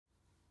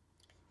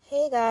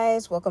Hey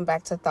guys, welcome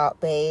back to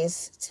Thought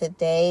Base.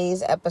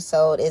 Today's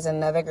episode is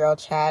another girl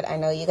chat. I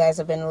know you guys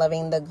have been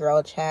loving the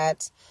girl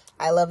chats.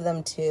 I love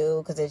them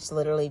too because it's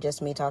literally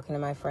just me talking to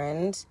my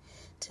friends.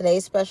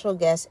 Today's special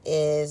guest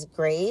is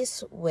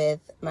Grace, with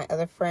my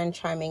other friend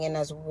chiming in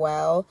as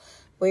well.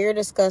 We're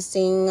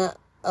discussing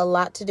a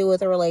lot to do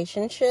with the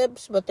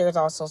relationships, but there's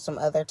also some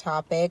other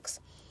topics.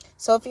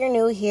 So if you're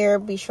new here,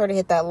 be sure to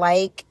hit that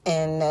like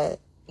and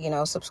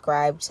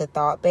subscribe to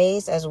Thought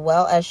Base, as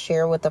well as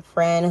share with a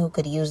friend who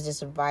could use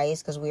this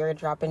advice, because we are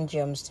dropping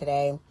gems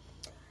today.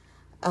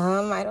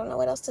 I don't know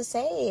what else to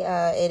say.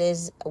 It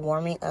is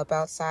warming up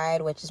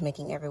outside, which is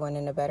making everyone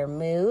in a better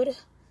mood.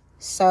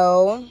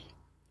 So,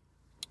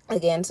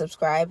 again,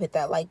 subscribe, hit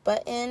that like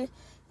button,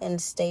 and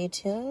stay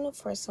tuned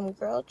for some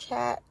girl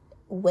chat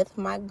with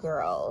my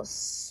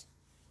girls.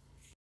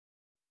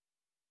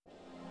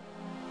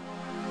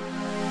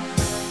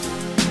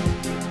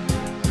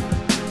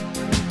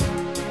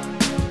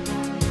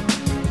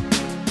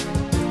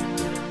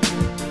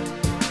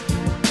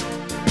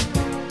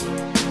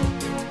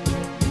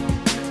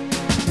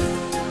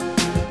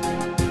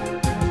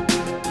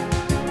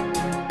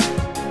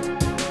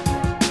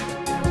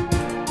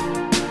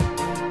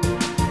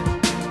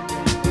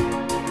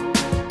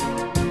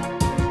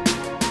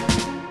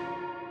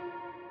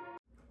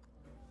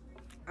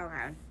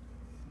 Okay.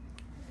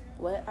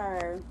 What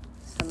are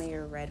some of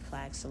your red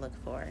flags to look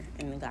for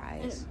in the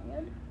guys?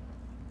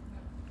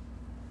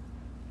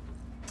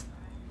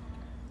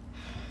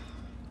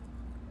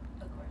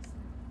 Of course.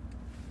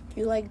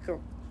 You like...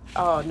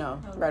 Oh, no.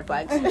 Red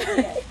flags.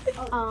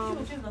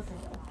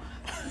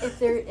 If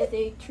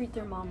they treat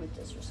their mom with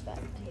disrespect.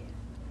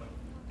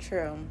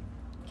 True.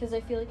 Because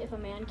I feel like if a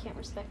man can't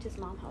respect his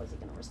mom, how is he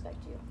going to respect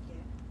you?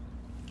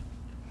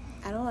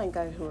 I don't like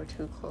guys who are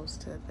too close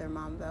to their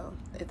mom, though.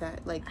 If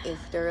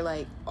they're,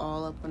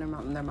 all up on their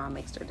mom and their mom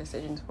makes their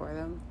decisions for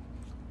them.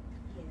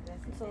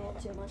 It's a little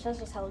too much. That's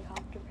just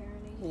helicopter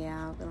parenting.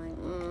 Yeah, I'll be like,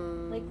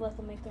 let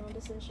them make their own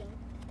decision.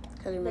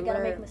 Because They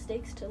gotta make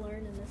mistakes to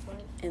learn in this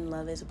life. in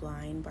Love is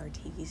Blind,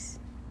 Bartiz.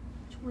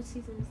 What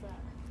season is that?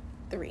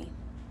 3.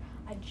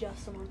 I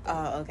just am on 3.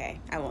 Oh, okay.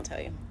 I won't tell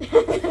you. Just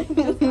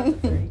got to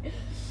 3.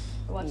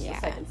 I watched Yeah. the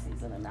second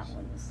season and that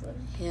one was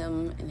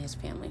Him and his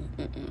family.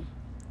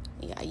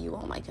 Yeah, you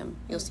won't like him.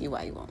 You'll see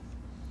why you won't.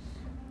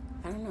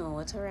 I don't know.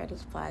 What's a red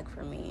flag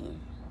for me?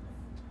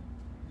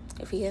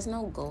 If he has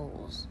no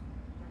goals.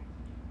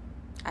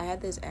 I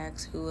had this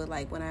ex who would,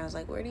 when I was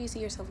like, where do you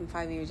see yourself in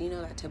 5 years? You know,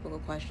 that typical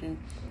question.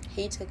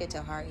 He took it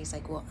to heart. He's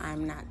like, well,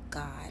 I'm not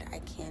God. I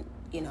can't,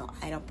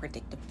 I don't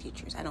predict the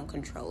futures. I don't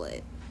control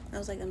it. I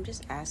was like, I'm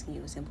just asking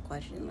you a simple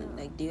question.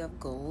 Like, do you have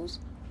goals?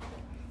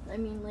 I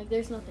mean,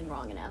 there's nothing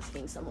wrong in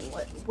asking someone,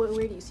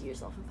 where do you see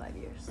yourself in 5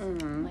 years?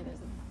 Mm-hmm.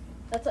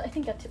 That's, I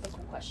think, a typical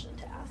question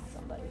to ask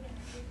somebody.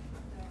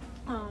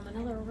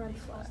 Another red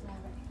flag.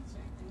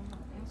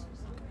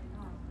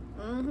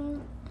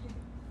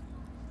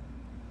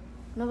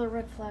 Another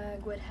red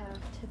flag would have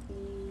to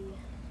be,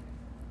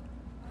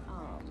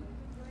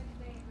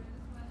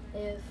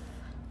 if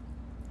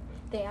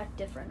they act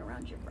different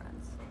around your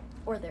friends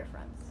or their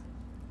friends.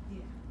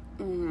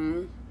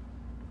 Mm-hmm.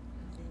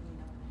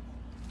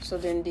 So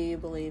then, do you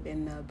believe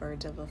in the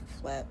birds of a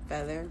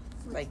feather?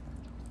 Like,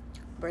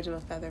 birds of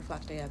a feather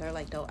flock together?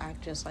 Like, they'll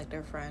act just like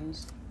their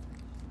friends?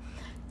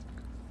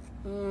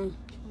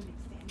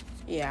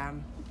 Yeah.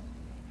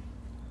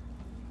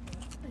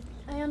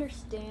 I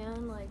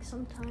understand,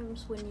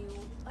 sometimes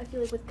I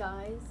feel like with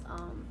guys,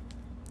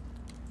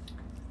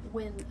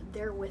 when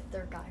they're with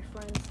their guy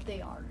friends, they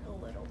are a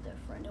little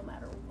different no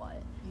matter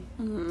what.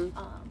 Mm-hmm.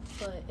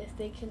 But if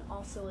they can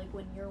also,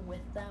 when you're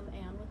with them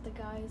and with the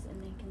guys,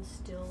 and they can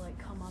still,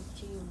 come up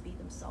to you and be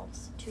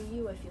themselves to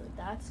you, I feel like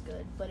that's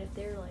good. But if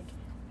they're,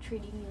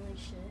 treating you like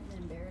shit and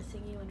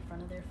embarrassing you in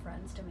front of their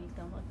friends to make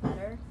them look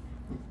better,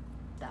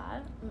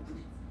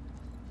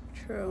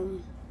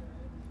 True.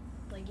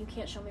 You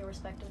can't show me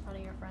respect in front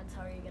of your friends.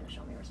 How are you going to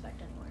show me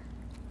respect anywhere?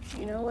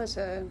 You know what's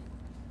a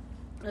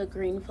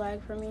green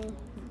flag for me?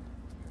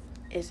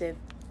 Is if,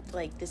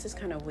 this is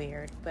kind of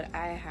weird, but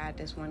I had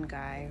this one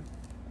guy,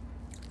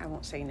 I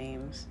won't say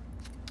names,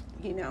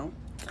 you know.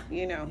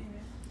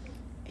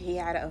 He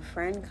had a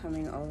friend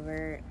coming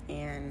over,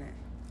 and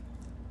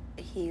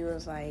he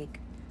was like,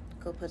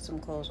 go put some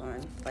clothes on,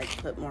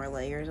 put more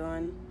layers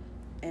on.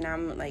 And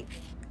I'm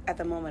at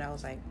the moment I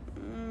was like,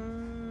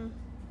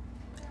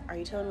 are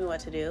you telling me what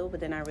to do? But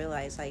then I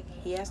realized,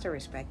 he has to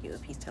respect you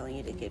if he's telling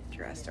you to get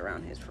dressed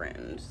around his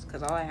friends.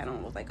 Because all I had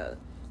on was, a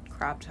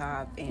crop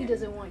top. And he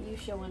doesn't want you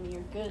showing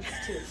your goods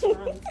to his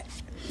friends.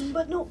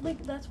 But no,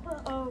 that's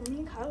what me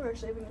and Kyle were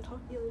actually having a talk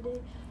the other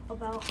day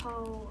about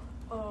how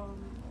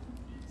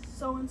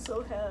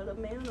so-and-so had a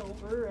man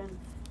over and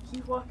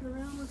he's walking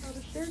around without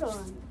a shirt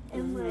on.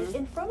 And,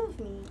 in front of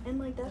me.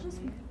 And, that's just...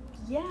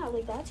 Yeah,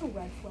 that's a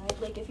red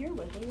flag. If you're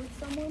living with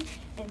someone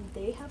and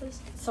they have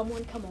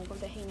someone come over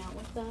to hang out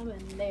with them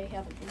and they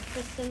have an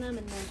interest in them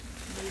and then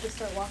they just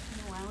start walking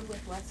around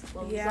with less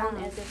clothes on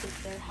as if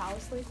it's their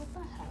house, what the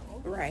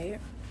hell? Right.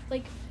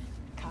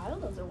 Kyle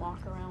doesn't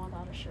walk around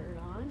without a shirt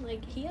on.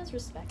 like, he has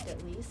respect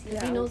at least.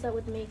 Yeah. He knows that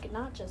would make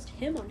not just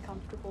him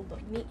uncomfortable,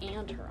 but me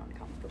and her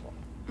uncomfortable.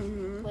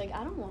 Mm-hmm. Like,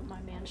 I don't want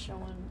my man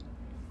showing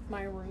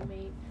my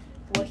roommate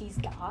what he's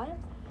got.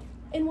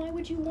 And why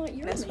would you want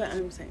your That's mate? what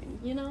I'm saying.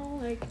 You know,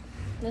 like,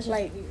 that's just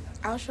Like, weird.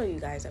 I'll show you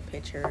guys a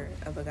picture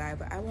of a guy,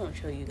 but I won't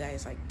show you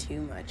guys, like,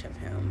 too much of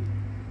him.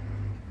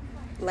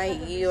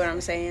 Like, you know what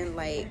I'm saying?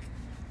 Like,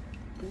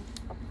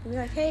 be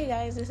like, hey,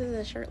 guys, this is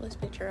a shirtless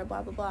picture of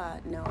blah, blah, blah.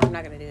 No, I'm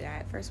not going to do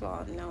that. First of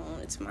all, no,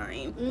 it's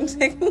mine.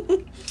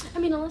 I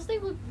mean, unless they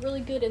look really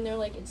good and they're,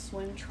 like, in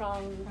swim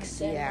trunks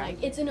and, Yeah.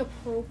 like, it's an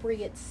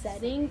appropriate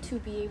setting to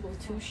be able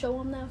to show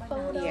them that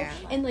photo. Yeah.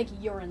 And, like,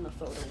 you're in the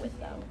photo with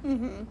them.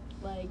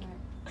 Mm-hmm. Like,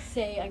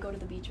 say I go to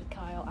the beach with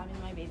Kyle, I'm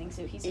in my bathing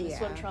suit, he's in the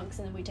swim Yeah. trunks,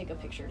 and then we take a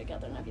picture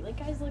together, and I'd be like,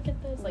 guys, look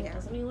at this. Like, Yeah.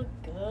 doesn't he look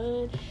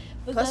good?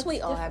 But Plus, that's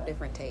we all have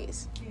different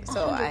tastes.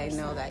 So I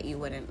know 100%. that you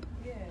wouldn't.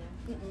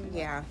 Mm-mm.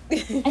 Yeah. I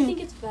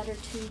think it's better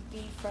to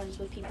be friends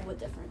with people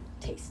with different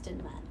tastes in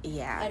men.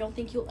 Yeah. I don't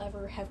think you'll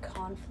ever have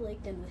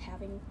conflict in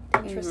having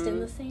interest in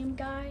the same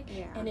guy.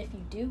 Yeah. And if you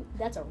do,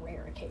 that's a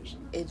rare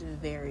occasion. It's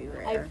very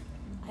rare.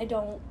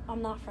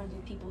 I'm not friends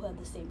with people who have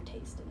the same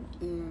taste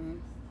in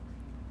men.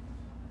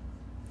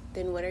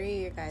 Then what are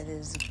your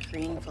guys'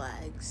 green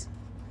flags?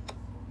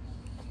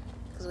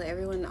 Because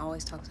everyone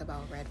always talks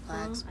about red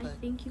flags, I but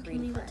think you can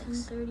green leave at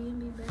flags. 10:30 and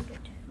be back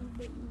at 2,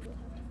 but you will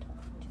have to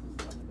talk to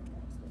one of the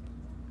guys there.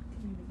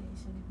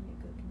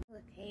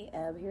 Hey,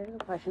 Eb, here's a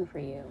question for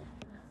you.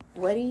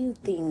 What do you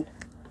think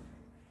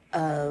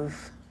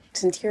of,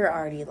 since you're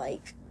already,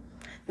 like,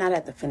 not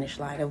at the finish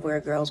line of where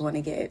girls want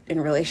to get in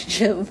a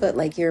relationship, but,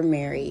 like, you're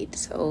married,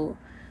 so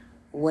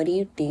what do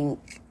you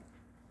think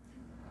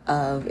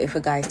of if a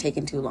guy's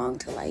taking too long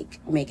to, like,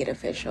 make it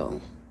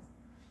official?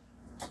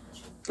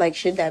 Like,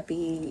 should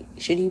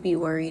you be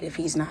worried if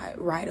he's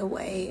not right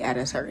away at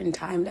a certain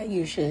time that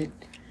you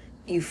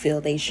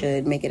feel they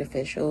should make it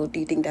official? Do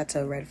you think that's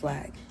a red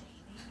flag?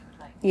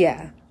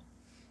 Yeah.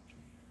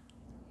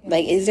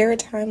 Like, is there a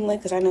time limit?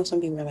 Because I know some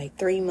people are like,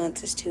 3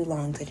 months is too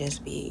long to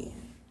just be.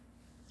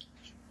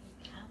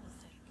 I would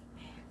say the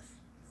max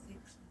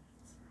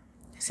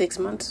 6 months. 6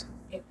 months?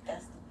 If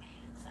that's the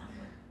max, I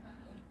would.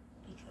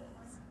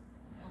 Because,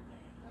 okay,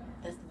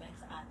 that's the max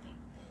I think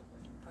that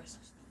the person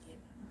should give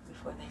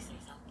before they say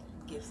something.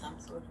 Give some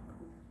sort of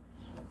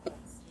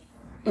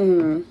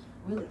proof.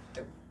 Really,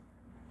 3.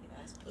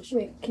 That's pushing.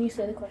 Wait, can you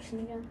say the question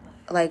again?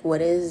 Like,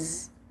 what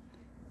is.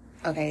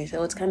 Okay,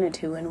 so it's kind of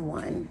 2 in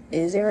 1.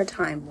 Is there a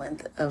time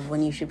length of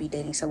when you should be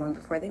dating someone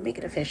before they make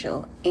it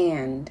official?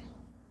 And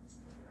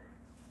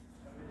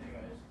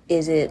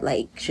is it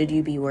like, should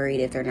you be worried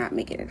if they're not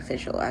making it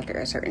official after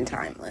a certain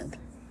time length?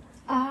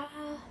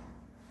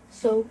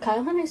 So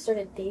Kyle and I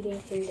started dating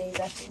 3 days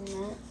after we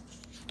met.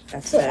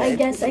 That's So good. I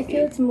guess I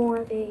feel it's more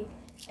of a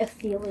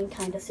feeling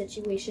kind of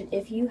situation.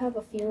 If you have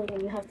a feeling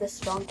and you have this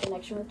strong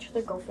connection with each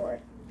other, go for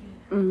it.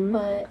 Mm-hmm.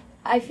 But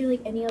I feel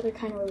like any other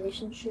kind of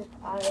relationship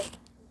I've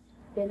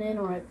been in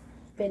or I've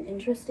been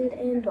interested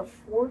in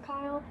before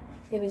Kyle,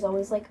 it was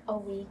always like a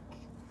week,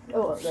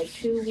 or like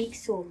 2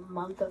 weeks to a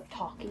month of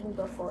talking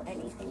before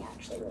anything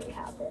actually really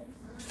happened.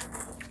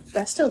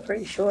 That's still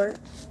pretty short.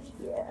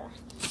 Yeah.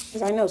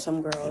 Because I know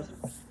some girls.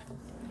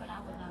 But I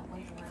would not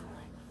wait around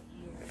like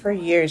For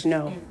years,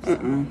 no. and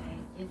Mm-mm.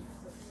 and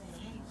say,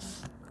 hey,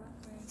 what's your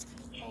girlfriend?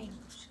 Hey,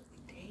 should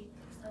we date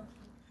or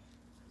something?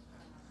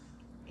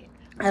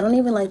 I don't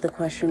even like the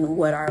question,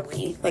 what are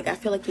we? Like, I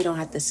feel like you don't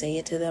have to say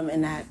it to them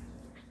in that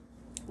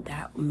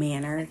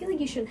manner. I feel like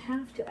you shouldn't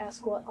have to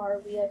ask what are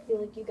we. I feel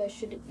like you guys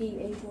should be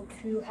able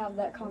to have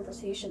that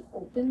conversation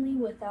openly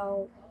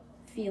without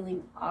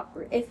feeling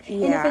awkward. And if it's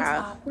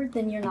Yeah. awkward,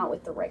 then you're not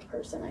with the right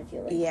person, I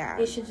feel like. Yeah.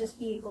 It should just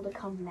be able to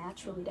come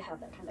naturally to have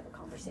that kind of a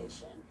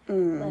conversation.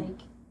 Mm. Like,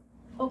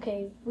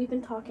 okay, we've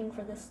been talking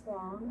for this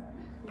long.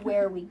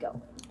 Where are we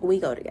going? We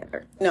go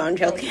together. No, I'm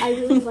joking. Like, I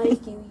really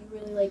like you. You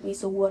really like me.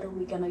 So what are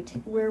we gonna?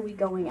 Where are we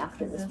going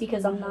after this?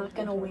 Because I'm not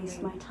gonna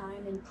waste my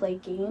time and play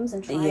games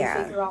and try Yeah.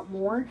 and figure out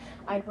more.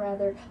 I'd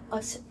rather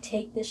us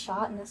take this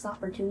shot and this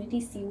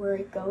opportunity, see where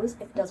it goes.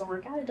 If it doesn't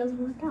work out, it doesn't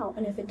work out.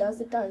 And if it does,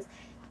 it does.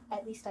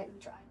 At least we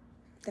tried.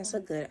 That's a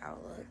good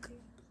outlook.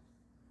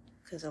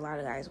 Because a lot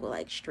of guys will,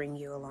 like, string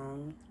you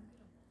along.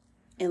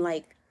 And,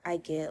 like, I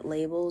get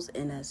labels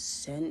in a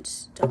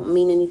sense don't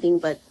mean anything,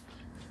 but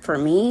for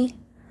me,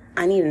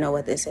 I need to know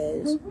what this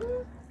is.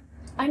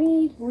 I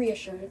need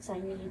reassurance. I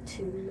need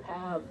to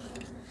have,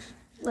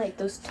 like,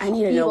 those. I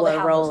need to know people that what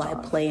have role those I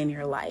talks. play in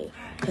your life.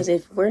 Because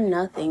if we're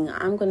nothing,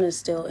 I'm going to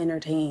still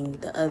entertain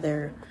the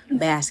other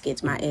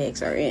baskets my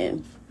eggs are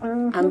in.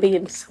 I'm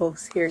being so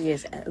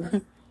serious,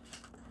 Ev.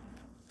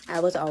 I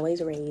was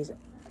always raised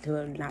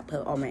to not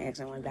put all my eggs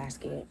in one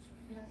basket.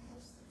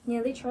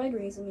 Yeah, they tried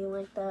raising me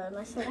like that, and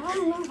I said, I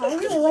don't know, I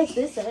really like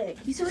this egg.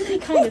 He's really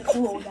kind of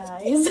cool,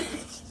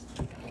 guys.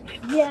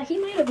 Yeah, he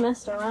might have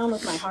messed around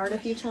with my heart a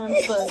few times,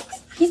 but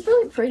he's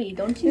really pretty,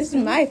 don't you This is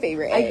think? my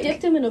favorite I egg.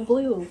 dipped him in a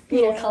blue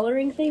little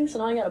coloring thing, so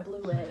now I got a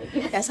blue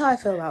egg. That's how I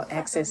feel about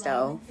exes,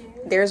 though.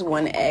 There's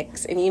one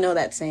ex, and you know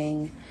that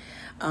saying,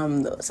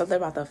 something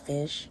about the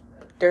fish.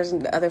 there's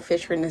other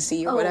fish in the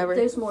sea or whatever.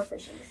 There's more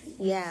fish in the sea.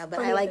 Yeah, but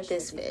Plenty I of like fish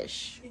this in the sea.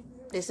 fish.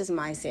 This is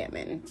my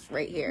salmon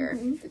right here.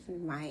 This is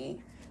my,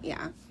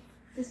 yeah.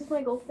 This is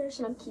my goldfish,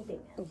 and I'm keeping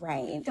it.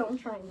 Right. Don't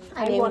try me.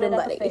 I I won named it him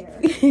at the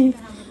Buddy.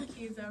 fair.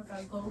 Kids are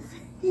about goldfish.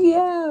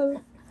 Yeah.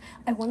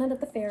 I won it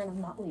at the fair, and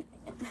I'm not leaving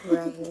it.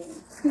 Right.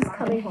 He's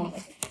coming home.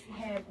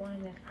 Had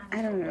one that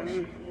I don't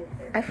know.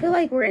 I feel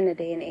like we're in a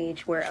day and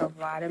age where a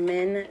lot of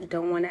men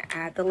don't want to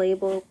add the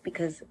label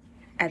because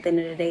at the end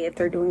of the day, if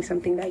they're doing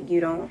something that you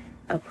don't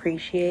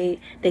appreciate,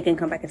 they can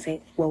come back and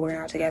say, well, we're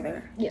not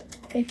together. Yeah,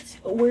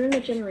 we're in a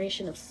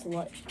generation of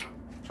slut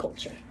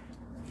culture.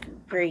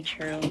 Very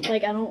true.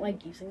 Like, I don't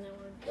like using that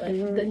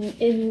word,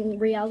 but in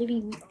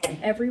reality,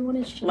 everyone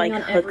is cheating Like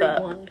on hookup.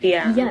 everyone.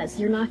 Yeah. Yes,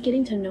 you're not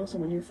getting to know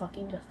someone. You're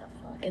fucking just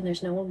a fuck, and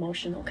there's no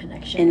emotional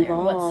connection there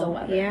Involved.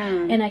 whatsoever. Yeah.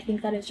 And I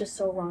think that is just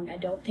so wrong. I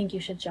don't think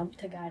you should jump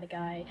to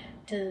guy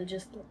to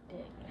just get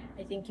dick.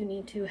 I think you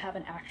need to have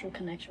an actual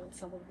connection with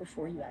someone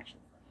before you actually.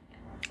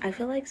 I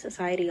feel like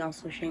society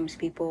also shames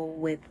people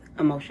with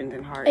emotions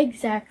and heart.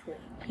 Exactly.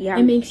 Yeah.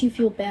 It makes you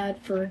feel bad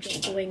for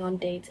just going on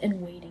dates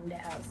and waiting to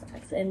have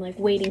sex and like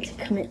waiting to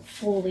commit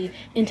fully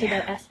into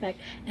that aspect,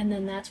 and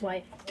then that's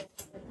why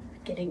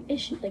getting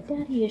issues like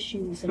daddy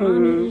issues and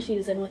mommy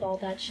issues and with all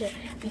that shit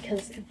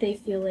because they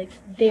feel like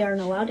they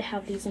aren't allowed to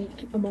have these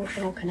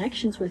emotional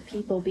connections with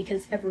people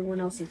because everyone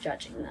else is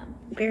judging them,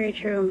 Very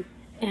true.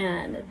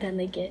 and then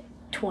they get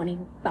 20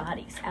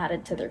 bodies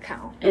added to their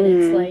count, and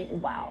it's like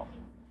wow.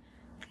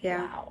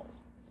 Yeah. Wow.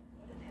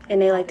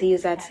 And they like to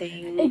use that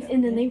saying.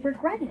 And then they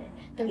regret it.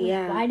 They're like,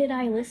 Yeah. why did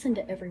I listen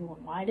to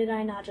everyone? Why did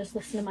I not just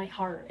listen to my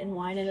heart? And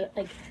why did it,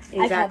 like, I've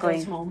had Exactly.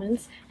 those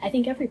moments. I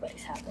think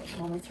everybody's had those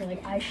moments where,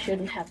 like, I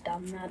shouldn't have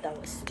done that. That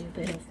was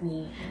stupid of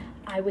me.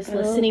 I was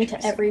listening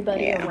to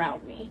everybody Yeah.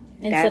 around me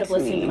instead That's of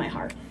listening me. to my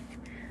heart.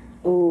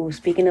 Ooh,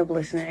 speaking of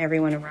listening to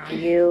everyone around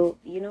you,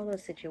 you know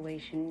those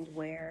situations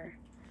where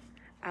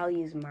I'll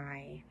use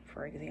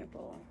for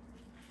example.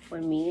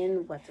 When me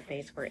and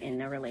What's-A-Face were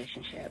in a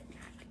relationship,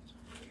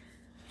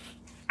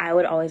 I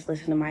would always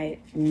listen to my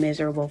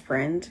miserable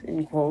friends,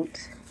 in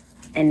quotes,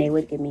 and they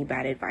would give me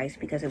bad advice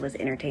because it was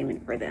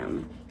entertainment for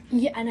them.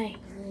 Yeah, and I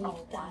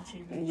hate that.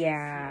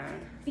 Yeah.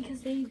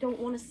 Because they don't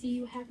want to see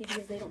you happy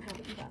because they don't have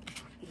it either.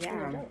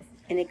 Yeah.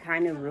 And it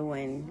kind of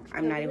ruined,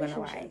 I'm not even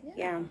gonna lie.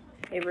 Yeah,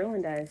 it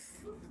ruined us.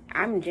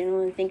 I'm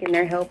genuinely thinking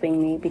they're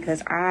helping me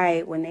because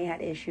when they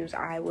had issues,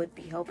 I would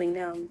be helping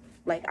them.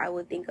 Like, I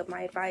would think of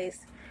my advice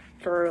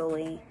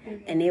thoroughly,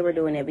 and they were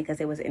doing it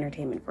because it was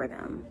entertainment for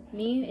them.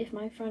 Me, if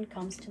my friend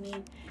comes to me,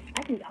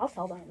 I'll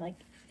tell them, like,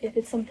 if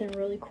it's something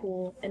really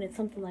cool and it's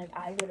something like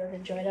I would have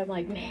enjoyed, I'm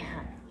like,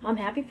 man, I'm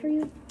happy for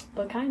you,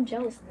 but kind of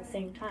jealous at the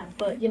same time.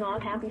 But, you know,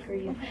 I'm happy for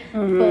you.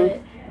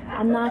 But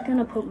I'm not going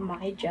to put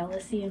my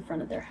jealousy in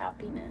front of their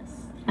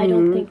happiness. I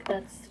don't think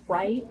that's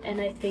right. And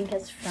I think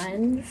as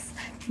friends,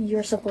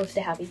 you're supposed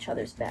to have each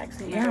other's backs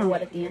no matter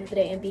what at the end of the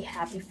day and be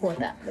happy for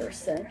that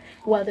person,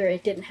 whether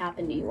it didn't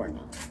happen to you or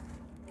not.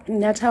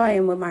 And that's how I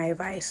am with my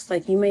advice.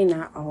 Like, you may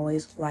not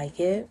always like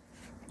it.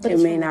 But it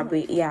it's may from not love.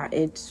 be,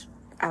 it's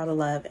out of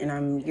love.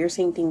 And you're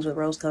seeing things with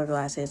rose-colored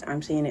glasses.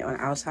 I'm seeing it on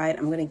the outside.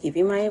 I'm going to give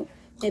you my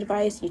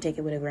advice. You take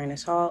it with a grain of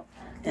salt.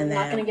 And I'm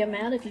not then, going to get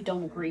mad if you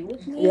don't agree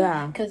with me.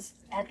 Yeah. Because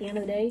at the end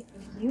of the day,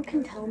 you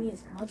can tell me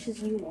as much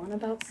as you want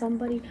about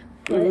somebody,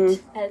 but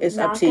It's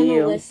I'm up not to going to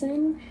you.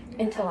 listen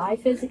until I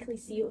physically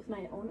see it with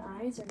my own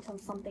eyes or until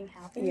something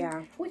happens.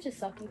 Yeah. Which is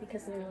sucky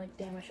because then you're like,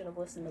 damn, I should have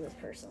listened to this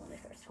person when they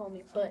first told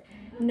me. But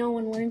no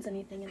one learns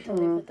anything until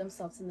they put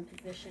themselves in the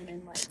position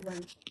and, like, learn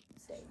from the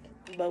mistake.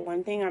 but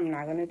one thing I'm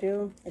not going to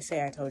do is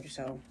say I told you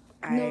so.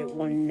 I No,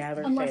 will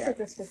never say Unless that. it's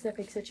a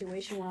specific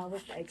situation where I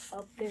was like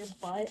up their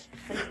butt,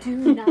 like, do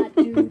not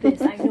do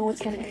this. I know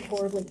it's gonna be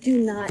horrible.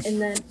 Do not.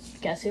 And then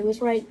guess who was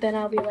right? Then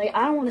I'll be like,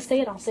 I don't want to say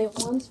it. I'll say it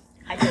once.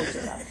 I told you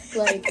about it.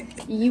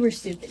 Like, you were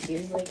stupid,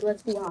 dude. Like,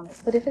 let's be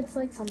honest. But if it's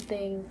like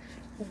something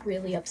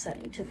really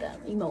upsetting to them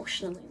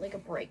emotionally, like a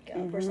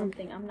breakup or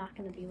something, I'm not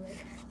gonna be like,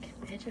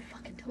 bitch, I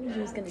fucking told you it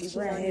was gonna cheat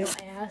on your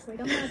ass. Like,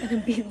 I'm not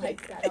gonna be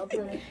like that. I'll be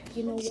like,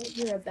 you know what?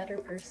 You're a better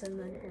person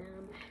than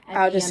him. At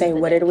I'll the just end say, of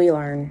the what day. did we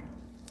learn?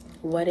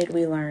 What did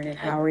we learn and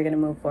how are we going to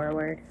move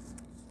forward?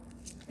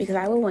 Because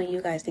I would want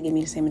you guys to give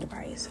me the same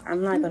advice.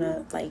 I'm not going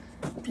to, like,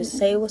 just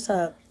say what's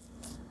up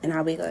and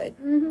I'll be good.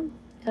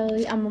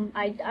 Totally.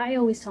 I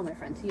always tell my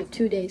friends, you have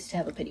 2 days to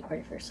have a pity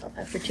party for yourself.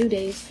 After 2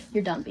 days,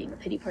 you're done being a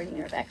pity party and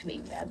you're back to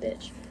being a bad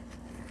bitch.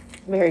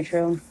 Very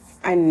true.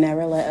 I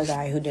never let a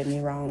guy who did me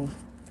wrong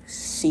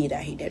see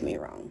that he did me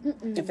wrong.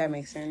 If that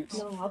makes sense.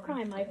 No, I'll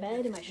cry in my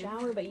bed, in my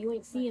shower, but you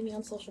ain't seeing me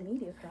on social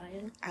media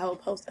crying. I will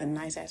post a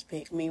nice ass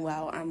pic.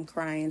 Meanwhile, I'm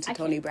crying to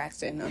Tony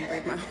Braxton on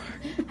Break My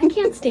Heart. I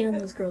can't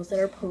stand those girls that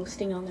are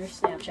posting on their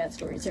Snapchat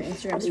stories or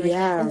Instagram stories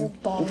Yeah, and they're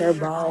bawling they're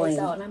their eyes bawling.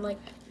 out. And I'm like,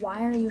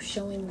 why are you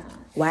showing that?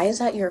 Why is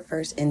that your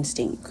first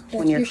instinct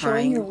when That's- you're showing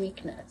crying? your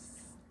weakness.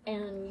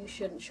 And you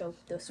shouldn't show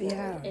this world.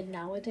 Yeah. And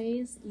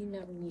nowadays, you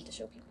never need to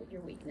show people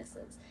your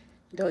weaknesses.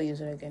 They'll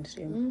use it against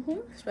you.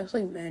 Mm-hmm.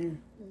 Especially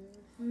men.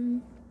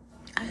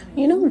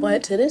 You know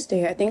what? To this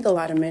day, I think a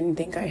lot of men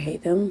think I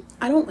hate them.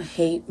 I don't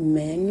hate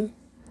men.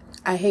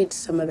 I hate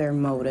some of their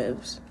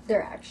motives.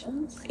 Their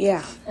actions.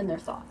 Yeah. And their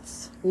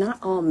thoughts. Not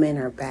all men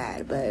are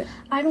bad, but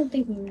I don't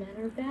think men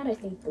are bad. I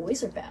think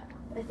boys are bad.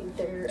 I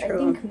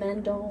think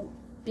men don't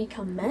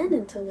become men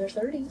until their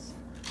 30s.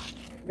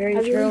 very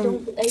I true. really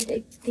don't.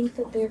 I think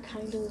that they're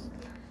kind of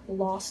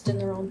lost in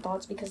their own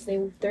thoughts because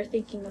they're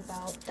thinking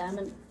about them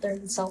and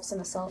themselves in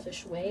a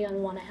selfish way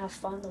and want to have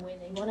fun the way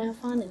they want to have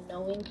fun, and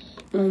knowing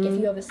like if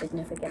you have a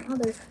significant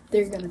other,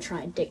 they're going to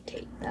try and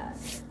dictate that.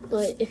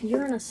 But if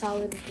you're in a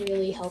solid,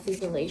 really healthy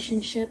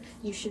relationship,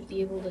 you should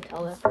be able to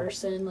tell that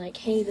person like,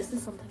 hey, this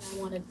is something I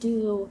want to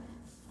do,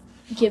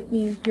 give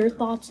me your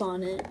thoughts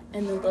on it,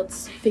 and then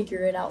let's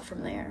figure it out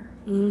from there.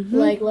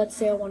 Like, let's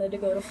say I wanted to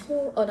go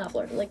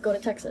to go to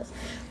Texas,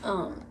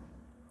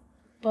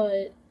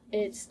 but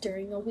it's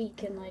during a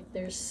week and like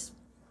there's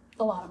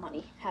a lot of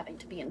money having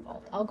to be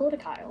involved. I'll go to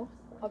Kyle.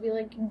 I'll be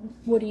like,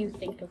 what do you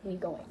think of me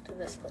going to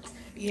this place?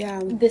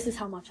 Yeah. This is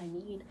how much I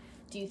need.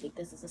 Do you think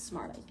this is a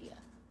smart idea?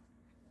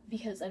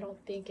 Because I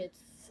don't think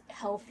it's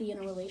healthy in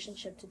a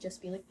relationship to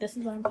just be like, this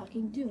is what I'm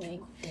fucking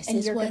doing,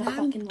 and you're gonna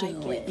fucking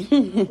like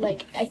it.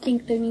 Like, I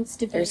think there needs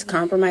to be There's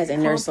compromise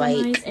and there's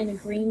like and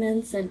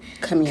agreements and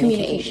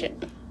communication.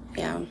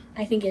 Yeah.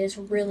 I think it is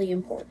really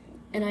important.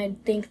 And I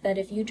think that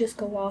if you just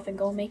go off and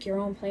go make your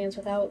own plans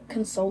without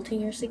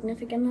consulting your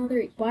significant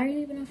other, why are you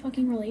even in a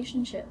fucking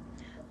relationship?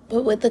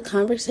 But with the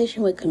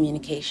conversation with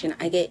communication,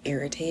 I get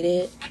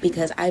irritated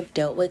because I've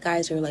dealt with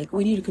guys who are like,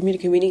 we need to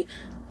communicate.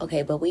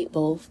 Okay, but we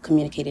both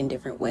communicate in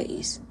different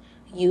ways.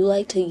 You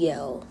like to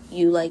yell.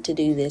 You like to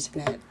do this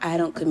and that. I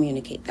don't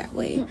communicate that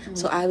way.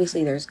 So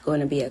obviously there's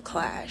going to be a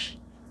clash.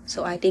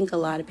 So I think a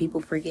lot of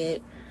people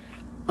forget,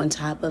 on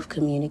top of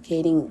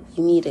communicating,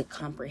 you need to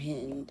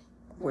comprehend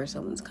where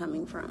someone's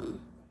coming from.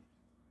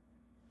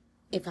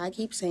 If I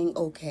keep saying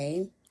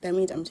okay, that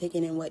means I'm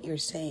taking in what you're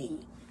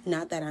saying,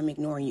 not that I'm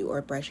ignoring you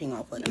or brushing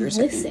off what you're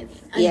saying. Listen,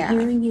 I'm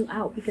hearing you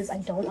out because I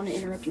don't want to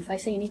interrupt you. If I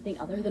say anything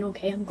other than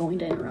okay, I'm going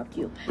to interrupt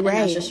you. And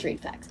that's just straight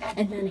facts.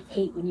 And then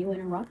hate when you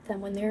interrupt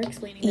them when they're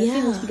explaining their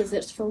feelings, because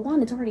it's, for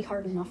one, it's already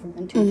hard enough for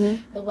them to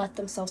let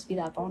themselves be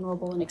that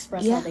vulnerable and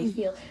express how they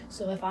feel.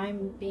 So if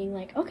I'm being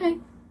like, okay,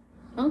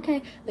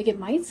 like it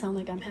might sound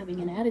like I'm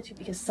having an attitude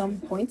because some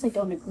points I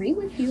don't agree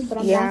with you, but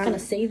I'm not going to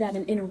say that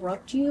and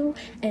interrupt you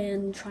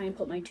and try and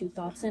put my two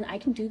thoughts in. I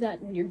can do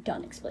that when you're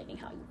done explaining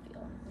how you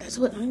feel. That's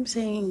what I'm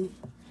saying.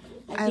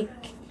 I think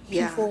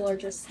people are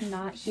just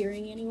not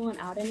hearing anyone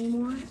out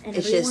anymore, and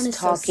it's everyone is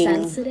so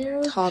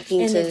sensitive,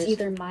 and it's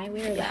either my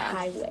way or the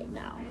highway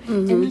now.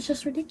 And that's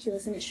just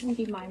ridiculous, and it shouldn't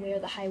be my way or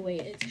the highway.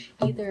 It's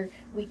either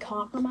we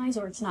compromise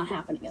or it's not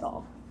happening at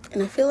all.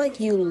 And I feel like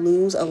you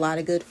lose a lot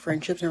of good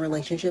friendships and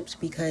relationships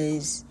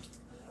because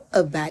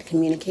of bad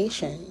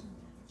communication.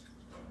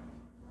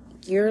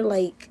 You're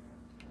like,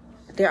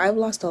 I've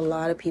lost a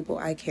lot of people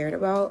I cared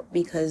about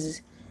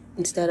because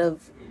instead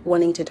of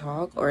wanting to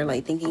talk or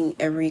like thinking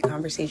every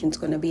conversation's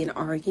going to be an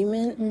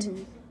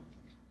argument,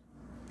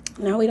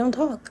 now we don't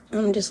talk.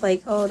 I'm just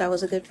like, oh, that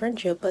was a good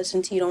friendship, but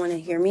since you don't want to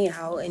hear me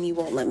out and you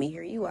won't let me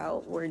hear you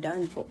out, we're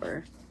done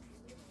for.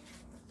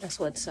 That's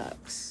what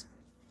sucks.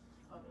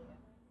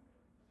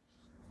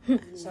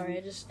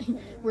 Sorry,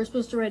 we're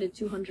supposed to write a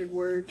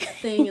 200-word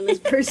thing, and this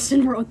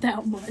person wrote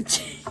that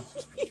much.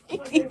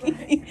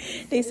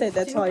 They said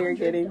that's all you're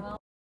getting.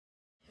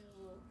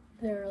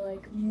 They're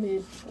like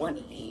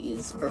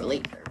mid-20s or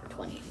later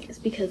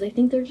 20s, because I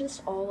think they're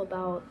just all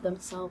about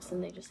themselves,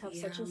 and they just have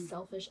such a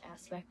selfish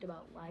aspect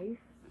about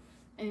life.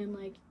 And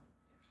like,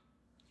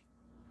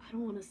 I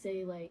don't want to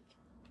say like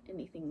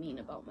anything mean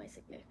about my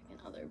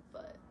significant other,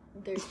 but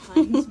there's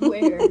times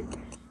where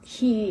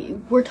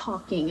we're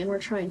talking and we're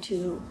trying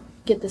to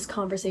get this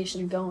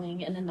conversation going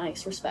in a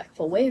nice,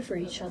 respectful way for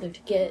each other to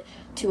get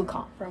to a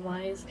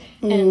compromise.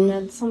 And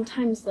then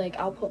sometimes, like,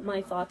 I'll put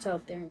my thoughts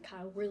out there and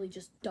Kyle really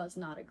just does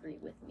not agree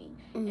with me.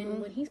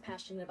 And when he's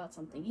passionate about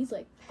something, he's,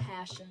 like,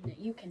 passionate.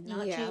 You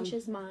cannot change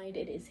his mind.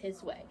 It is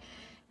his way.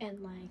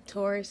 And, like...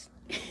 Taurus.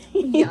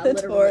 Yeah,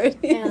 literally.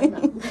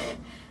 And,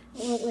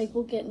 like,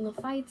 we'll get in the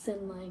fights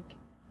and, like,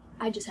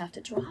 I just have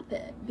to drop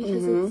it.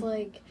 Because it's,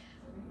 like...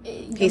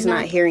 He's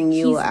not hearing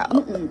you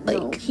out.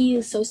 No, he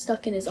is so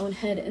stuck in his own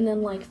head. And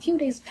then, like, a few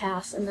days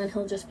pass, and then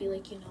he'll just be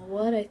like, you know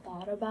what, I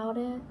thought about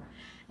it,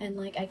 and,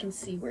 like, I can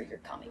see where you're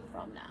coming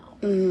from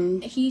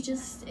now. He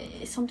just,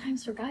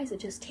 sometimes for guys, it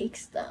just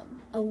takes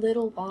them a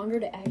little longer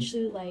to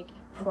actually, like,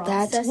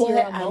 process That's your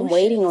what emotions. I'm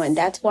waiting on.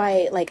 That's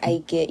why, like,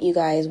 I get you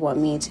guys want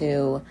me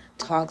to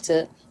talk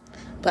to...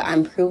 But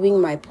I'm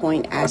proving my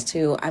point as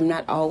to I'm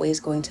not always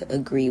going to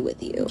agree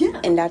with you.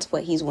 Yeah. And that's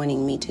what he's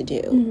wanting me to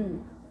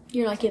do.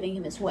 You're not giving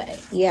him his way.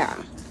 Yeah.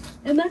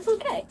 And that's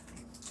okay.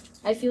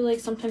 I feel like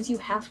sometimes you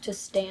have to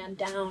stand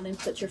down and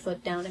put your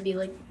foot down and be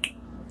like,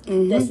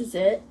 this is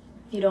it.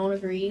 If you don't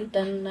agree,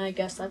 then I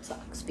guess that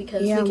sucks.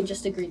 Because we can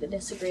just agree to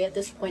disagree at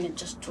this point and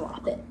just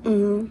drop it.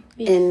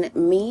 And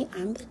me,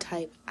 I'm the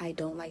type, I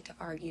don't like to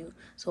argue.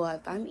 So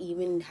if I'm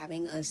even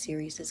having a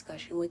serious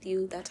discussion with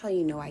you, that's how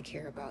you know I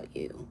care about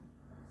you.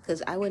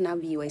 Because I would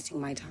not be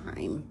wasting my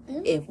time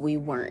if we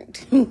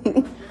weren't.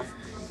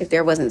 If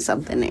there wasn't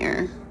something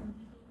there.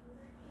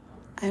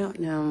 I don't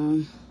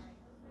know.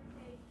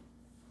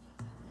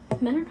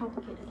 Men are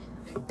complicated.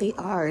 They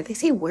are. They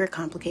say we're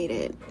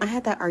complicated. I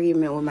had that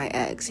argument with my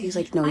ex. He's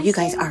like, no, I you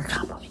guys say- are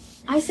complicated.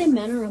 I say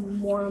men are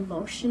more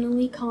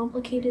emotionally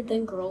complicated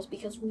than girls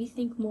because we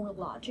think more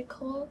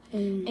logical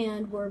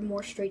and we're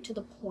more straight to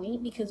the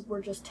point because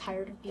we're just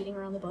tired of beating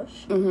around the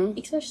bush. Mm-hmm.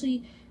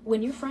 Especially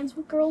when you're friends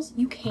with girls,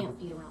 you can't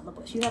beat around the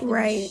bush. You have to be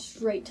Right.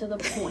 straight to the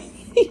point.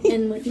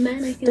 And with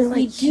men, I feel like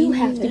we do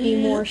have to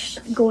be more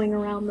going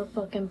around the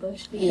fucking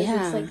bush because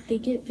Yeah. it's like they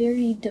get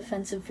very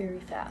defensive very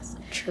fast.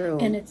 True.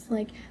 And it's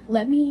like,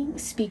 let me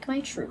speak my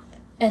truth.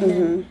 And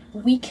then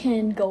we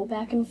can go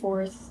back and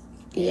forth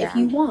if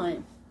you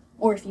want.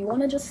 Or if you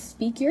want to just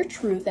speak your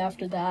truth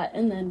after that,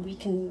 and then we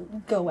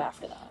can go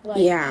after that. Like,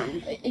 Yeah.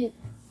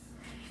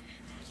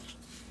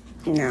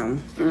 No.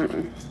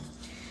 Mm-mm.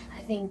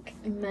 I think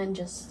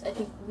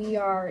we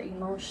are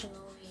emotionally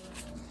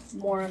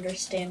more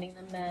understanding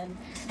than men.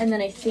 And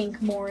then I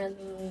think more in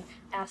the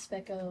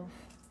aspect of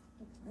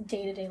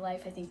day-to-day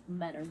life, I think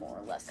men are more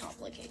or less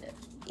complicated.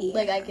 Yeah.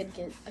 Like, I could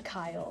get a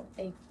Kyle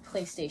a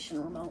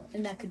PlayStation remote,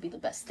 and that could be the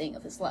best thing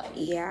of his life.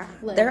 Yeah.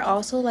 Like- They're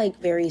also, like,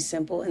 very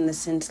simple in the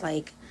sense,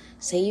 like,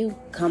 say you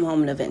come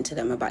home and vent to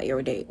them about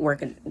your day of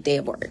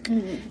work,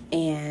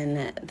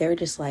 and they're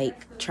just,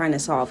 like, trying to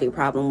solve your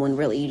problem when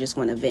really you just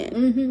want to vent.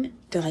 Mm-hmm.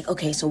 They're like,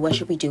 okay, so what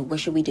should we do? What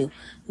should we do?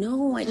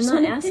 No, I I'm just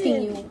not wanna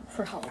asking vent. you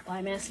for help.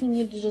 I'm asking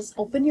you to just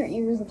open your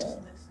ears a bit.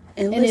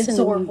 And And listen.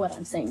 absorb what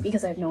I'm saying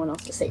because I have no one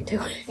else to say it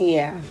to.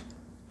 Yeah.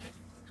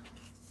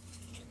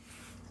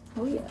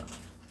 Oh yeah.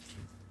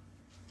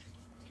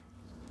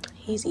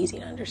 He's easy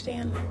to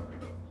understand.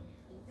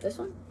 This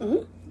one?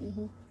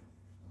 Mm-hmm.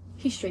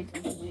 He's straight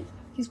to the point.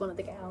 He's one of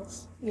the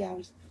gals. Yeah.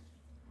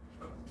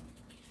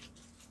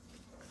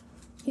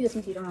 He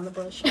doesn't beat around the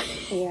bush.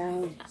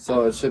 Yeah.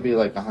 So it should be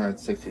like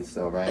 160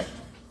 still, right?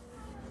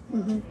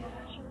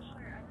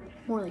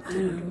 More like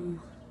 200.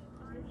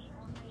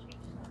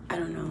 I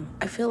don't know.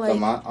 I feel So like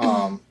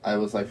my I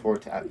was like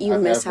 14. you I've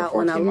had miss it for out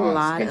on a 14 months.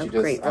 lot Can't of you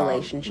just, great replace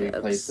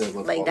relationships. it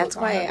with Like, what that's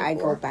I why had I go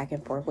before? back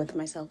and forth with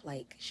myself.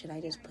 Like, should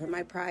I just put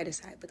my pride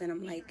aside? But then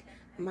I'm like,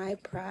 my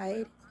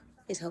pride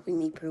is helping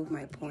me prove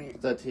my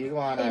point. The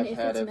Tiguan, And I've if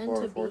had it's it meant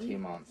for to 14 be,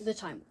 months. the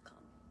time will come.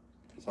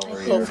 It's I over a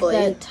think year. Hopefully.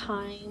 that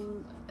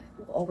time,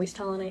 always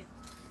telling,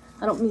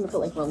 I don't mean to put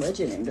like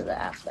religion into the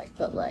aspect,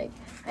 but like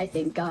I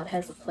think God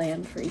has a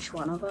plan for each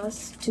one of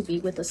us to be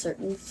with a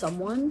certain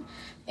someone,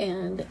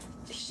 and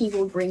He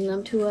will bring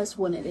them to us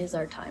when it is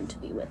our time to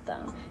be with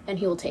them, and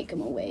He will take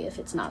them away if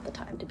it's not the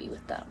time to be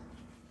with them.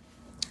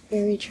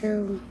 Very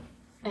true.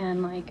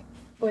 And like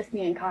with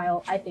me and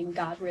Kyle, I think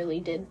God really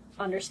did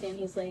understand.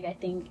 He's like, I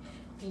think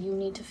you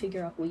need to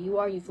figure out who you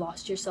are. You've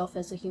lost yourself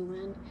as a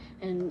human,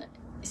 and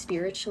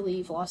spiritually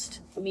you've lost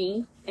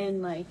me.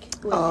 And like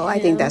with I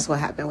think him- that's what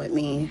happened with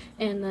me.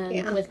 And then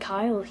Yeah. with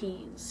Kyle,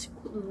 he's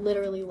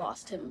literally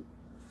lost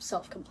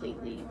himself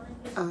completely.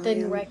 Oh,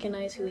 Didn't yeah.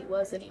 recognize who he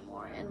was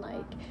anymore. And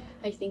like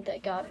I think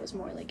that God was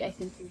more like, I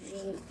think you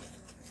need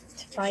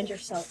to find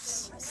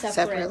yourselves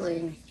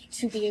Separately.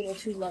 to be able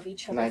to love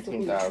each other for who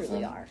you 19,000.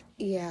 truly are.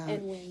 Yeah.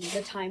 And when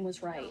the time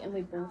was right, and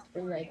we both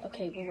were like,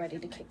 okay, we're ready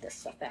to kick this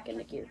stuff back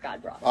into gear.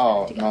 God brought us Oh,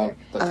 back together.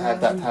 no.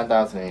 That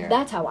 10,000 a year.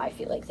 That's how I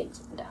feel like things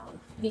went down.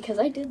 Because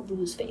I did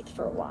lose faith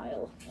for a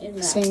while in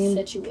that Same.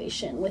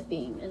 situation with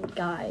being in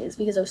guys.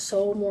 Because I was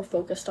so more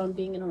focused on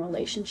being in a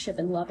relationship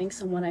and loving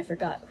someone, I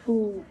forgot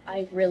who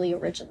I really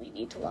originally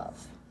need to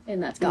love.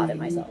 And that's God and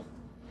myself.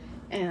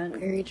 And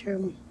Very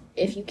true.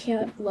 if you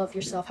can't love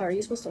yourself, how are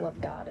you supposed to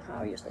love God? And how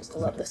are you supposed to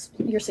love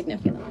your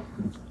significant other?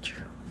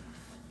 True.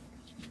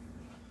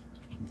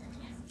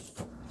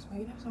 So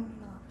you have someone in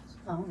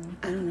the office.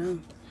 Oh. I don't know.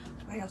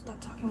 Why y'all stop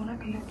talking when I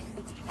come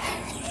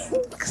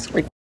back? 'Cause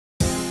we're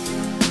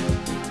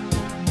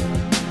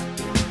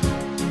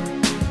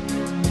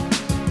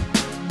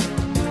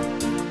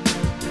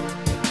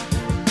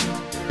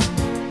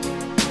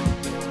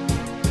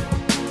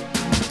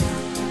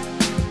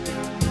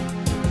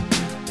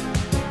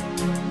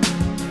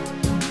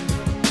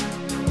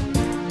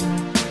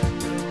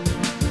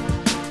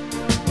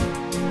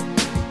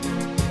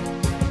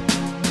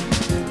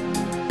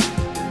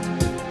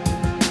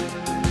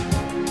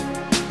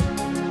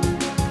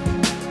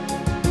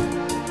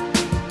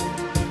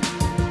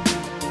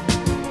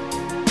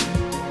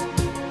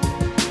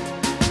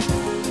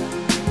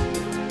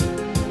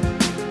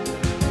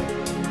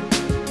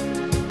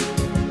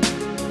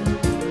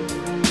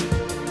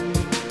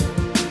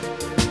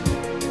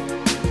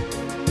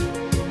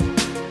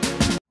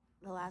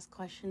The last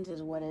questions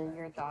is, what are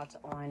your thoughts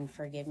on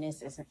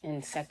forgiveness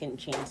and second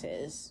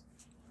chances?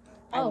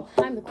 Oh,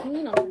 I'm the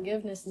queen on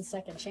forgiveness and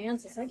second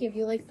chances. I give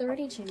you like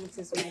 30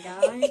 chances, my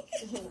guy.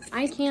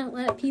 I can't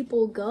let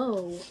people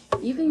go.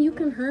 Even you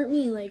can hurt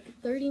me like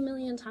 30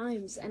 million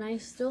times, and I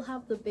still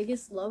have the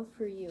biggest love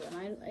for you.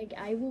 And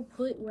I will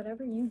put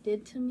whatever you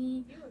did to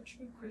me.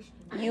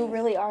 You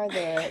really are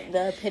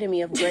the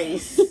epitome of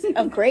grace,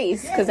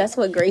 because that's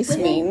what grace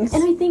means.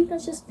 And I think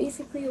that's just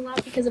basically a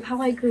lot because of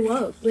how I grew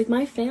up. Like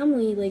my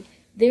family, like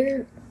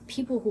they're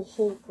people who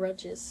hold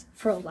grudges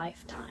for a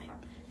lifetime.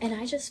 And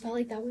I just felt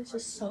like that was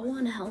just so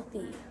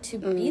unhealthy to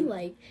be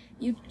like,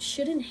 you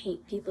shouldn't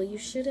hate people. You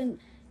shouldn't,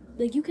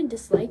 like, you can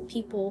dislike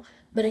people,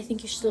 but I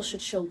think you still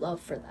should show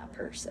love for that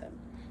person.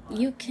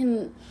 You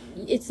can,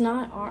 it's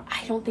not our,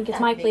 I don't think it's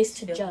my place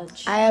to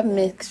judge. I have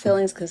mixed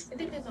feelings because, It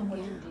depends on what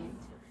you do.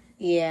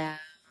 yeah.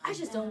 I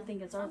just don't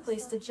think it's our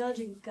place to judge,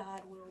 and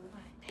God will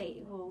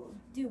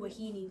do what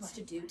he needs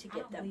to do to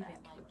get them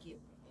back.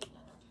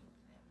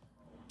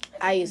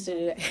 I used to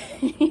do that.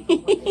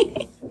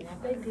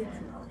 If they did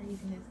some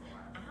craziness,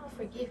 I'll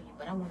forgive you,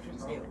 but I want you to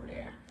stay over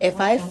there. If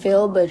I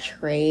feel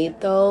betrayed,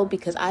 though,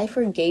 because I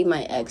forgave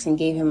my ex and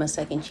gave him a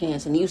second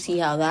chance, and you see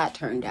how that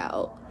turned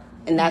out.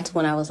 And that's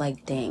when I was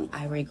like, dang,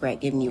 I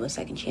regret giving you a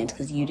second chance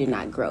because you did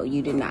not grow.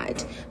 You did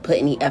not put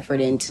any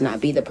effort in to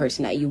not be the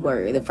person that you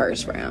were the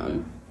first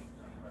round.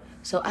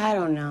 So I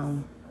don't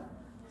know.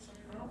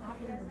 I'll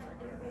forgive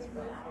forgiveness,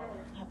 but I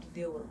don't have to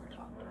deal with it or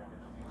talk to them.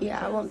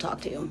 Yeah, I won't talk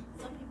to you.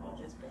 Some people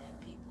are just bad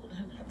people.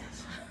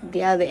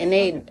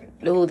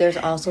 Yeah, there's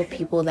also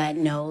people that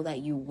know that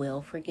you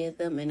will forgive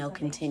them and they'll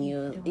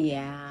continue.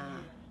 Yeah.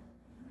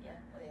 Yeah,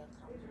 but they'll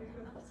come to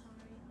you, I'm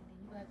sorry, and then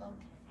you're like,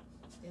 okay.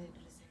 Then they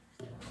do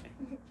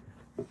the same.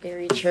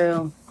 Very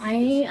true.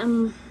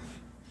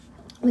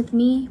 With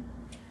me,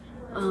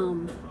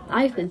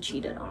 I've been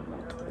cheated on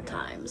multiple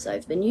times.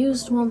 I've been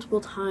used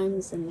multiple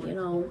times, and, you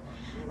know,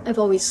 I've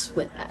always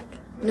went back,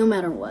 no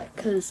matter what,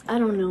 because, I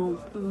don't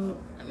know,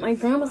 my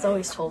grandma's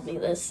always told me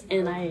this,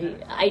 and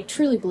I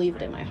truly believe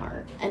it in my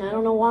heart, and I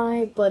don't know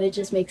why, but it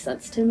just makes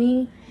sense to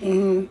me.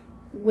 Mm-hmm.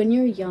 When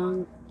you're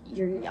young,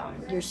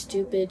 you're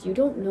stupid, you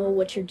don't know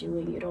what you're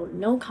doing, you don't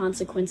know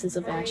consequences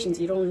of actions,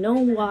 you don't know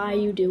why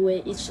you do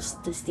it. It's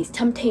just these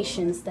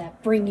temptations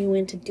that bring you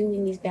into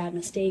doing these bad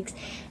mistakes,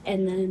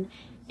 and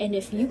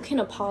if you can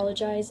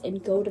apologize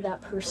and go to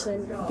that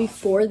person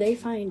before they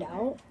find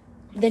out,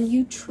 then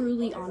you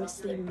truly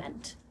honestly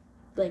meant,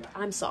 like,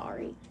 I'm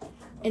sorry.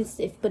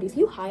 But if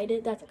you hide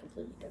it, that's a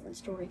completely different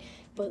story.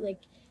 But, like,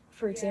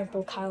 for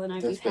example, Kyle and I,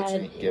 we've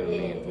had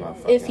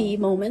iffy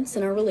moments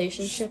in our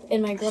relationship,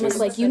 and my grandma's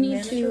like, you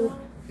need to...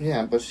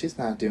 Yeah, but she's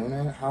not doing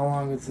it. How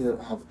long does it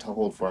have to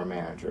hold for a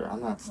manager?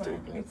 I'm not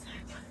stupid.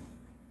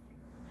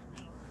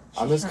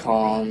 I'm just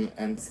calm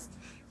and...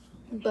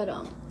 But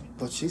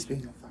she's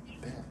being a fucking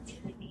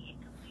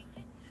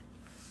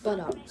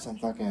bitch. Some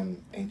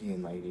fucking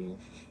Indian lady.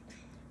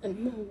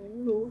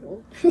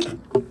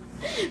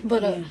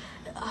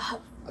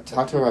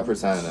 Talk to a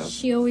representative.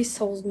 She always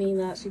told me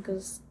that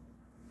because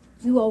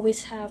you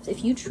always have,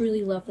 if you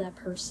truly love that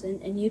person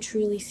and you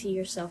truly see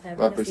yourself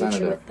having a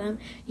future with them,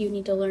 you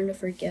need to learn to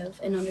forgive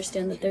and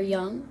understand that they're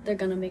young, they're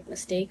gonna make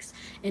mistakes,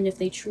 and if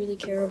they truly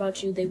care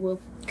about you, they will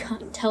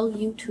tell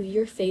you to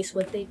your face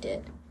what they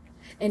did.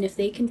 And if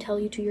they can tell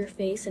you to your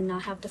face and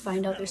not have to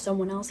find out there's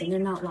someone else and they're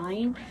not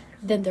lying,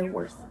 then they're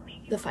worth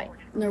the fight.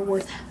 And they're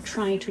worth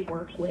trying to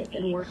work with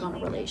and work on a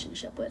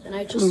relationship with. And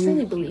I just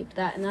truly believed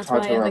that. And that's why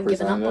I haven't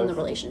given up on the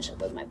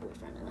relationship with my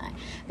boyfriend and I.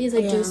 Because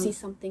I do see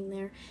something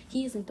there.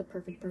 He isn't the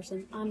perfect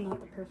person. I'm not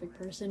the perfect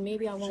person.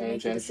 Maybe I won't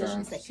make the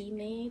decisions that he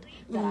made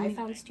that I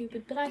found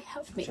stupid, but I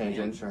have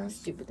made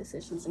stupid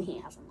decisions and he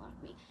hasn't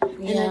loved me.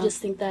 And I just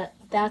think that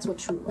that's what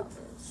true love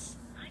is.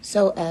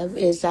 So, Ev,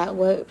 is that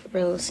what,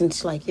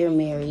 since, like, you're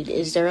married,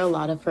 is there a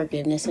lot of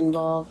forgiveness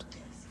involved?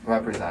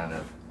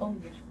 Representative. Oh,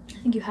 yeah. I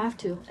think you have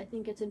to. I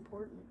think it's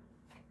important.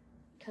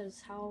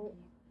 Because how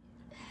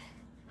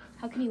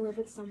can you live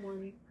with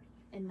someone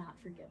and not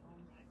forgive them?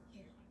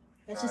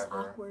 That's just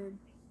awkward.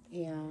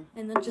 Yeah.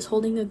 And then just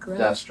holding a grudge.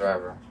 Best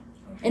driver.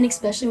 And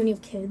especially when you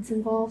have kids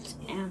involved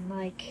and,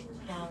 like...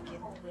 Y'all get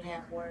into it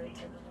afterwards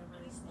or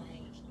whatever. It's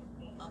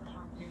like a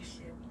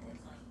partnership that,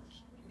 like,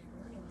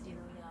 you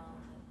know,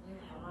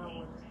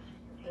 y'all...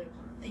 The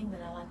thing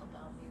that I like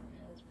about me and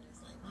my husband is,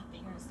 like, my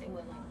parents, they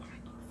would, like,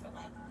 argue for,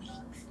 like,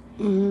 weeks.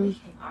 We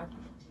can't argue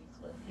for weeks,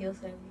 but he'll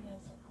say, we have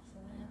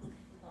something.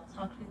 I'll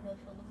talk to you for a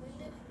little bit.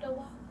 Then after a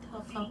while,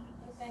 talk.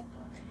 Back.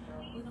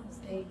 We don't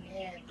stay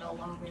mad no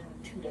longer than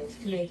 2 days.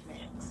 2 days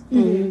max.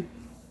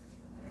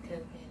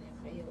 Because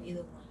then if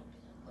either one will be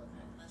like, look,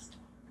 let's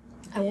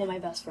talk. I want my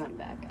best friend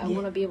back. I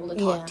want to be able to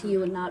talk to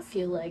you and not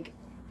feel like,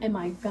 am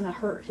I going to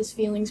hurt his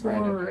feelings more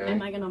or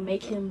am I going to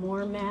make him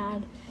more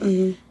mad?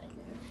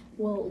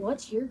 Well,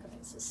 what's your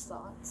guys'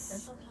 thoughts?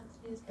 And sometimes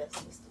it is best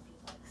just to be,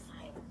 like,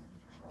 silent.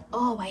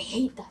 Oh, I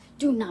hate that.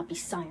 Do not be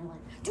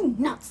silent. Do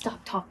not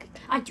stop talking.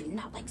 I do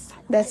not like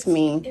silence. That's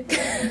me.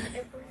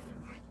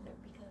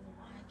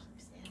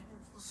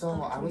 So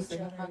I was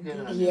thinking about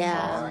getting a new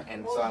car,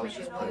 and so I was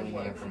just putting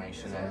the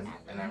information in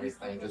and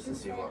everything just to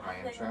see what my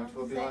insurance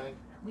would be like.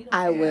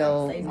 I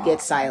will get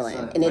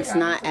silent, and it's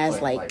not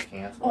as like.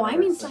 Oh, I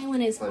mean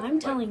silent is I'm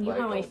telling you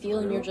how I feel,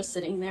 and you're just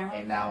sitting there,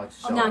 And now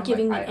it's not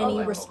giving me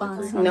any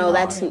response. No,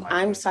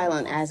 I'm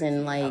silent as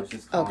in like,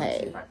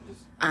 okay,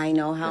 I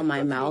know how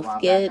my mouth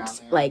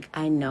gets. Like,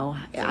 I know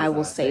I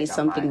will say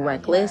something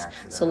reckless.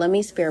 So let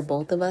me spare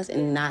both of us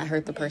and not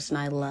hurt the person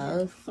I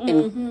love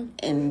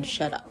and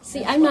shut up.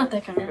 See, I'm not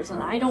that kind of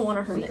person. I don't want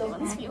to hurt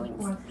anyone's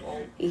feelings.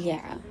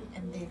 Yeah.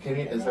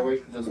 Is there a way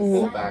you can just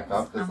pull back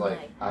up? Because,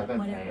 like, I've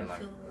been paying,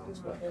 like, house,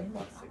 but like,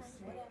 what, 6?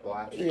 Well, I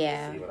have to check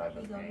Yeah. to see what I've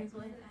been paying.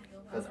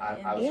 Because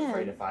I was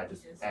afraid if I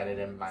just added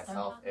in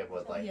myself, it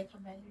would like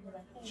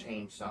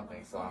change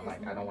something. So I'm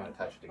like, I don't want to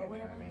touch it again. You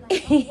know what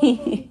I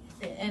mean?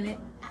 And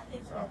I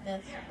think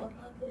that's what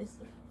love is.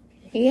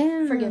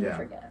 Yeah. Forgive Yeah. and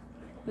forget.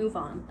 Move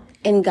on.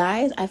 And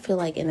guys, I feel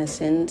like in a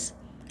sense,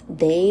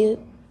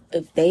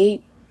 if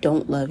they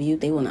don't love you,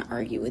 they will not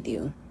argue with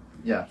you.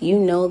 Yeah. You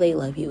know they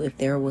love you if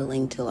they're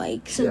willing to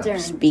like Sit there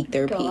and speak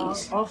their go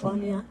piece. off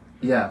on you.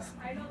 Yes.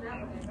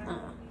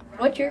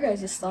 What's your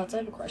guys' thoughts? I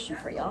have a question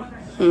for y'all.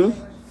 Hmm?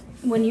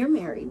 When you're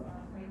married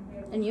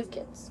and you have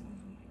kids,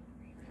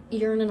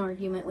 you're in an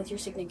argument with your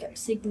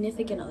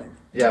significant other.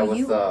 Yeah, Do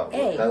you,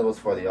 A, that was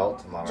for the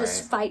Ultima, right?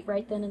 just fight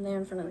right then and there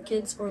in front of the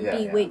kids, or Yeah,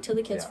 B, yeah, wait till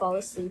the kids yeah. fall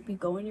asleep, you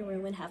go in your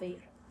room and have a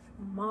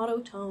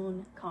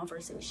monotone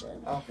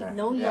conversation. Okay.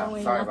 No Yeah,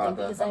 yelling, sorry nothing. about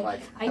that. Because I'm like,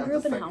 I grew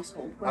up in a like,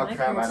 household where oh, my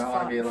crap, I parents don't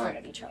wanna fought be in front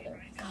like- of each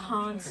other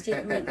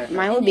constantly.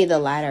 Mine would be the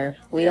latter.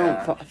 We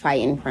Yeah. don't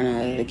fight in front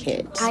of the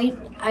kids.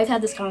 I've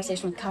had this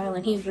conversation with Kyle,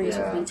 and he agrees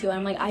Yeah. with me too.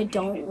 I'm like, I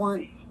don't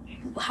want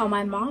how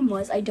my mom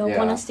was. I don't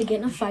want Yeah. us to get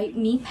in a fight,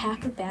 me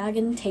pack a bag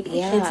and take the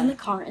Yeah. kids in the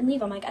car and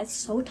leave. I'm like, it's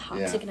so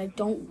toxic, Yeah. and I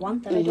don't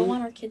want that. I don't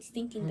want our kids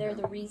thinking they're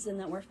the reason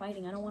that we're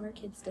fighting. I don't want our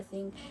kids to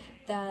think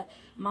that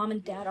mom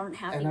and dad aren't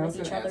happy And I was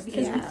with each gonna other, ask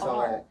because you, we so,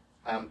 are.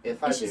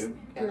 if I It's do just, end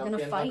we're up gonna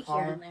getting fight a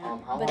car, here and there. how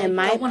But long And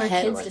my don't want our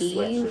pet kids to switch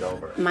it peeve,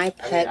 over? my I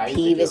pet usually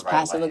peeve do is it right away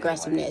passive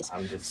aggressiveness.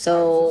 anyway. I'm just-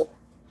 So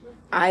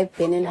I've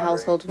been in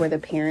households where the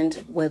parents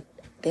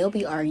they'll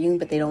be arguing,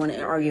 but they don't want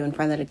to argue in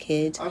front of the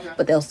kids. Okay.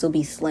 But they'll still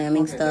be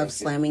slamming Okay, stuff, thank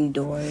you. slamming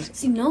doors.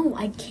 See, no,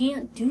 I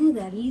can't do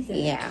that either.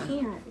 Yeah. I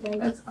can't. Like,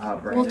 That's, we'll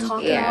Brandon.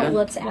 talk Yeah. about,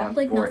 let's act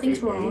like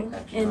nothing's 1488 wrong,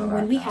 at and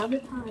when we gmail.com. have the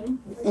time,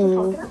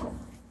 we'll talk it out.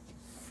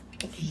 I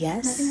can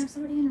Yes. have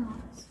somebody in her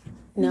office.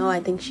 No, I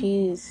think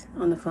she's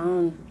on the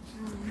phone.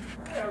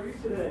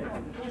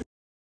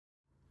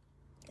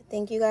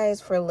 Thank you guys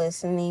for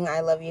listening. I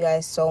love you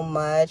guys so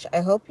much.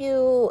 I hope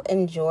you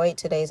enjoyed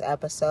today's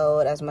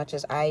episode as much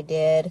as I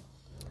did.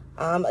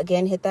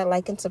 Again, hit that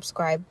like and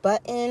subscribe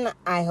button.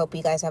 I hope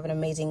you guys have an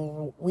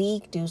amazing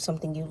week. Do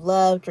something you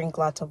love. Drink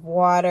lots of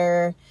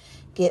water.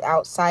 Get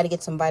outside to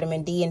get some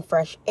vitamin D and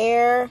fresh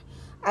air.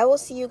 I will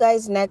see you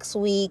guys next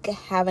week.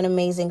 Have an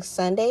amazing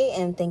Sunday.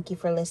 And thank you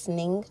for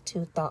listening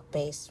to Thought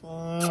Base.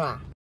 Mwah.